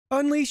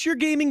Unleash your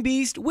gaming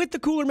beast with the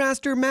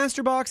Coolermaster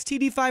Masterbox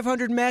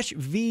TD500 Mesh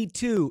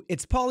V2.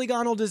 Its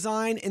polygonal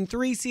design and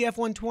 3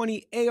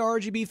 CF120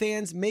 ARGB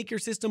fans make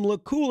your system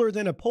look cooler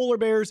than a polar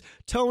bear's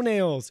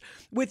toenails.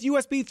 With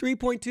USB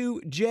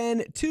 3.2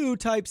 Gen 2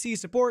 Type-C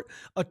support,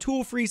 a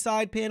tool-free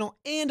side panel,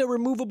 and a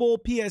removable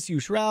PSU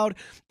shroud,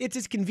 it's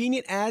as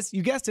convenient as,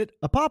 you guessed it,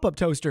 a pop-up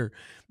toaster.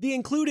 The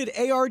included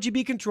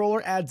ARGB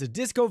controller adds a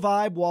disco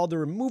vibe, while the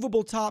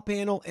removable top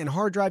panel and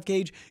hard drive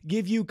cage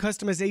give you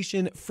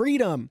customization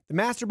freedom. The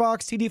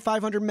Masterbox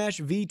TD500 Mesh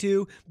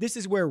V2, this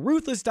is where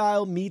ruthless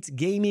style meets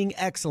gaming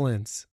excellence.